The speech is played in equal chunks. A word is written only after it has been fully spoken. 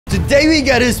today we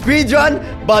got a speedrun,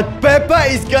 but Peppa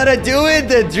is gonna do it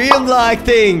the dreamlike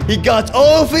thing. He got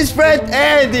all of his friends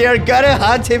and they are gonna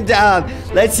hunt him down.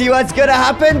 Let's see what's gonna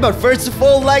happen, but first of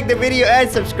all, like the video and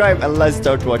subscribe, and let's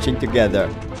start watching together.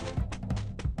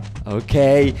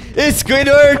 Okay, it's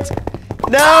Squidward.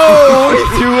 No, he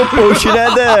threw a potion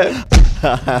at them.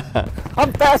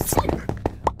 I'm fast.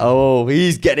 Oh,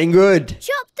 he's getting good.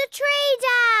 Chop the tree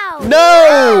down.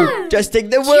 No, just take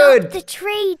the wood. Chop the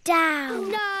tree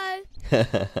down. No.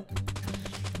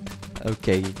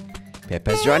 Okay,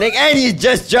 Peppa's running and he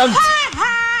just jumped.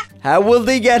 How will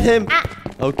they get him?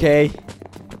 Okay,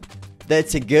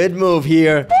 that's a good move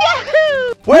here.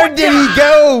 Where did he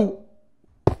go?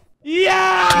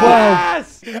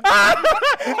 Yes! Wow.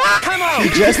 Come on! He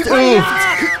just oofed.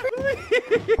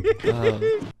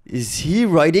 Is he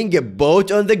riding a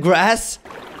boat on the grass?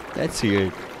 That's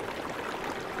weird.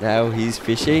 Now he's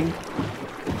fishing.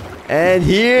 And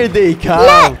here they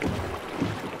come.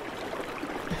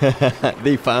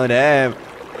 They found him.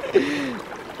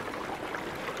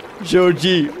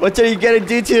 Georgie, what are you gonna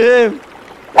do to him?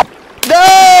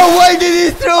 No! Why did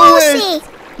he throw it?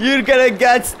 You're gonna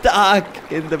get stuck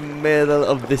in the middle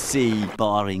of the sea.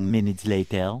 Boring minutes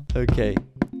later. Okay.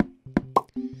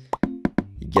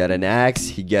 He got an axe,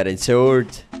 he got a sword.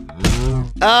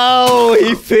 Oh,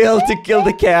 he failed to kill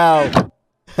the cow.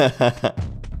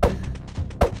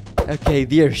 Okay,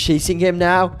 they're chasing him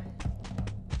now.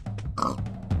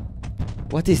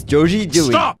 What is Georgie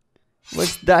doing? Stop!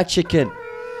 What's that chicken?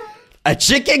 A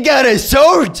chicken got a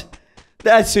sword?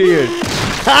 That's weird.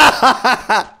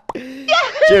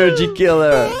 Georgie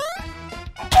killer.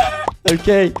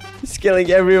 Okay, he's killing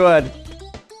everyone.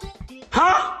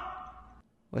 Huh?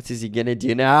 What is he gonna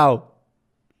do now?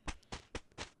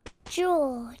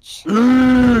 George.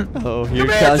 Oh, here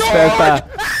comes Peppa.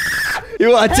 You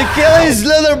want to kill his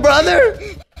little brother?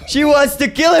 She wants to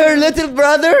kill her little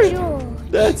brother? George.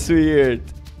 That's weird.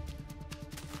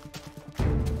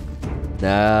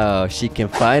 Now she can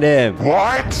find him.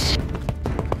 What?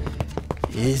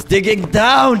 He's digging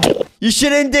down. You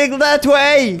shouldn't dig that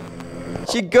way.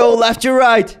 Should go left to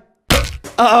right.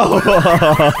 Oh,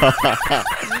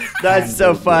 that's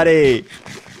so funny.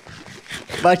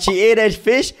 But she ate a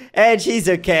fish and she's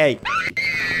okay.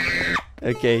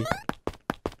 Okay.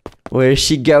 Where is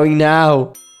she going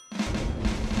now?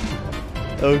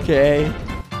 Okay.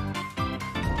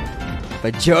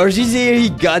 But Georgie's here.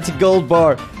 He got a gold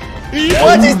bar.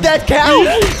 What is that cow?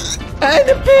 And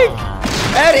a pig.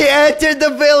 And he entered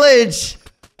the village.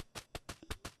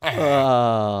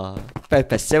 Oh,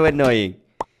 Peppa's so annoying.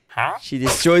 Huh? She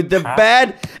destroyed the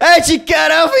bed and she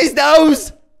cut off his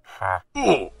nose.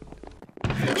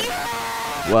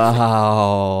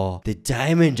 Wow, the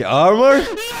diamond armor?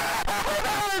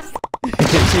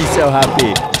 She's so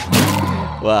happy.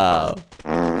 Wow.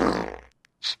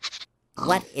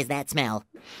 What is that smell?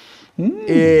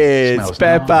 It's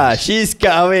Peppa. Nice. She's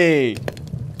coming.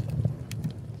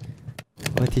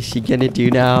 What is she gonna do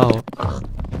now?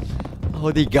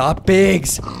 Oh, they got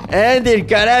pigs. And they're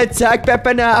gonna attack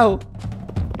Peppa now.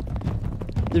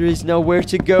 There is nowhere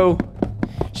to go.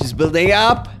 She's building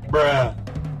up. Bruh.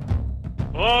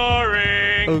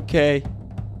 Boring. Okay.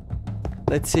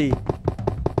 Let's see.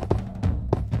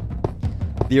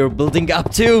 They're building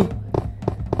up too.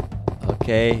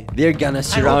 Okay. They're gonna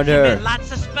surround her.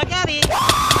 Lots of spaghetti.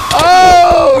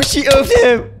 Oh, she oofed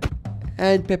him.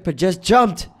 And Peppa just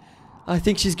jumped. I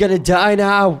think she's gonna die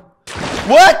now.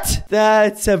 What?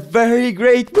 That's a very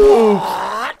great move.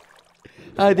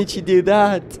 How did she do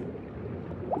that?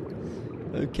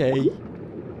 Okay.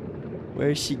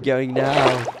 Where is she going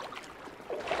now?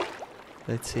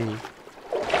 Let's see.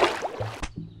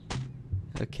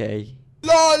 Okay.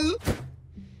 LOL.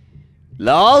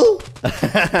 LOL?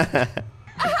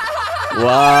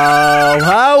 Wow.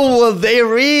 How will they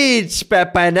reach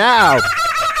Peppa now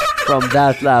from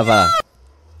that lava?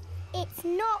 It's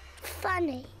not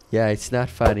funny. Yeah, it's not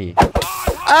funny.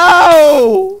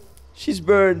 Ow! She's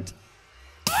burned.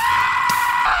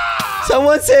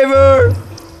 Someone save her!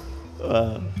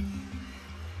 Wow.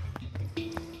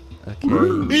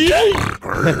 Okay.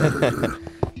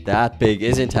 That pig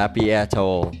isn't happy at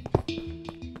all.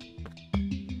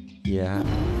 Yeah.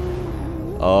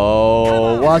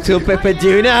 Oh, what will Peppa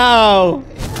do now?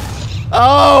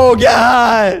 Oh,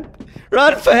 God!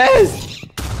 Run fast!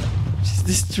 She's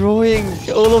destroying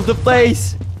all of the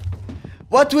place.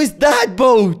 What was that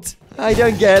boat? I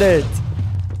don't get it.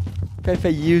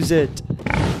 Peppa, use it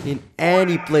in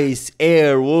any place,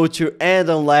 air, water, and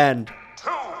on land.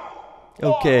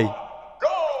 Okay.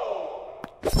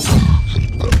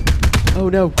 Oh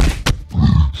no.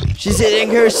 She's hitting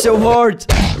her so hard.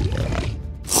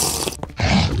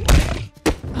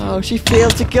 Oh, she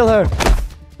failed to kill her.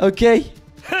 Okay.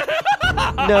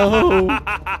 No.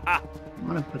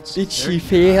 Did she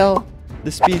fail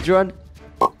the speed run?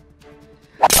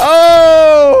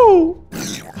 Oh!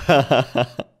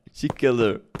 She killed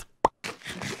her.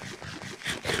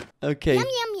 Okay. Yum,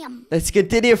 yum, yum. Let's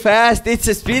continue fast. It's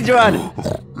a speed run.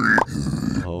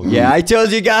 Oh yeah, I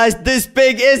told you guys this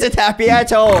pig isn't happy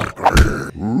at all.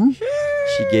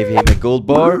 She gave him a gold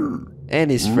bar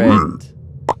and his friend.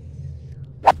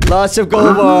 Lots of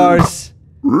gold bars.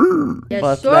 Yes,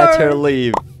 But sir. let her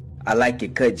leave. I like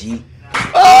it, cut G.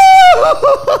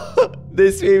 Oh!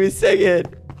 This meme is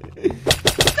second.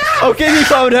 Okay, we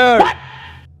found her.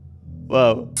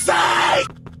 Wow.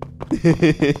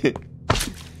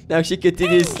 Now she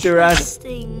continues to run.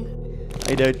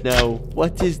 I don't know.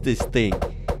 What is this thing?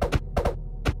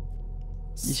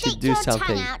 You should do Stick your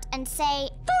something. tongue out and say,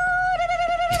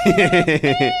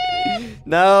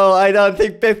 No, I don't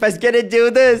think Peppa's gonna do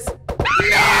this.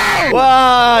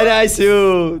 Wow, nice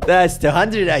you. That's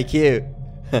 200 IQ.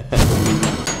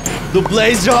 The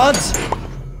blaze rods.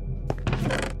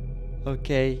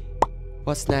 Okay,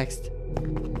 what's next?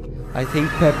 I think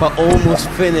Peppa almost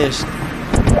finished,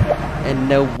 and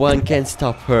no one can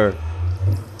stop her.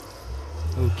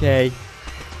 Okay.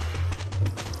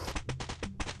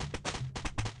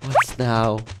 What's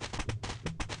now?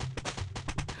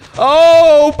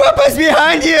 Oh, Peppa's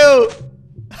behind you!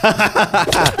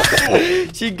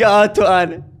 She got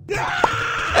one.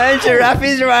 And Giraffe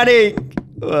is running.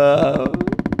 Wow.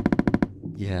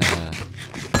 Yeah.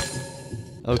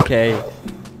 Okay.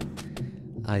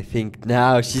 I think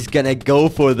now she's gonna go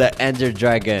for the Ender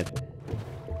Dragon.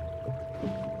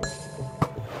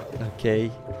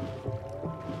 Okay.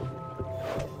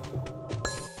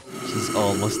 She's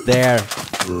almost there.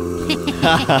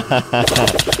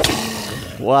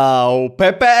 Wow,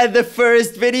 Peppa at the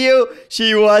first video,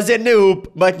 she was a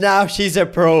noob, but now she's a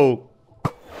pro.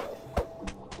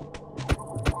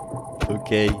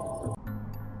 Okay.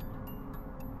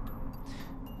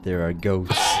 There are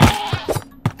goats.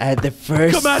 At the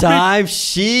first time,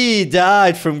 she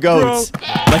died from goats.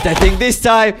 But I think this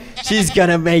time, she's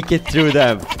gonna make it through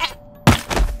them.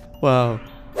 Wow.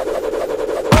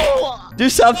 Do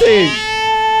something!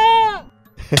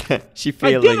 She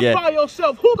failed again. Identify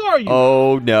yourself. Who are you?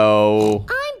 Oh no.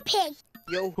 I'm Pig.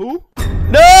 Yo, who?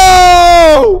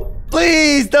 No!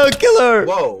 Please don't kill her!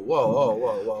 Whoa, whoa, whoa,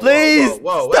 whoa, whoa. Please,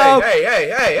 whoa, whoa, stop.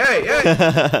 Hey.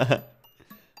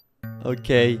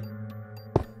 Okay.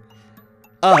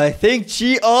 Oh, I think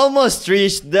she almost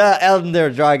reached the Ender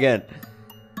Dragon.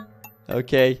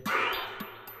 Okay.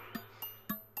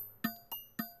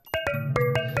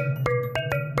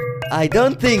 I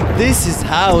don't think this is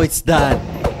how it's done.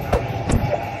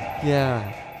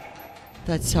 Yeah.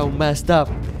 That's so messed up.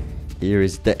 Here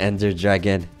is the Ender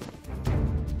Dragon.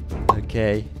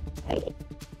 Okay.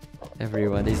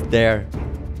 Everyone is there.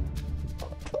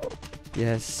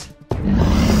 Yes.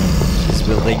 She's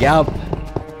building up.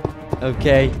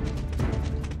 Okay.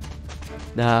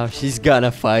 Now she's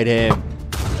gonna fight him.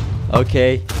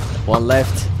 Okay. One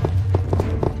left.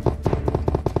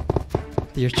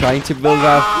 You're trying to build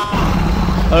up.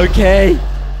 Okay.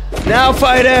 Now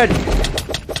fight it.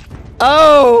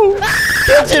 Oh!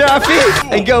 Kill Giraffe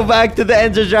and go back to the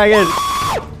Ender Dragon.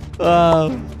 Wow.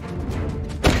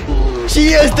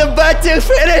 She used the butt to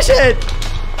finish it.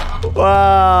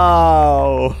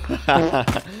 Wow.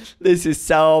 This is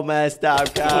so messed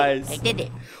up, guys. I did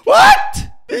it.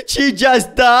 What? Did she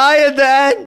just die at the end?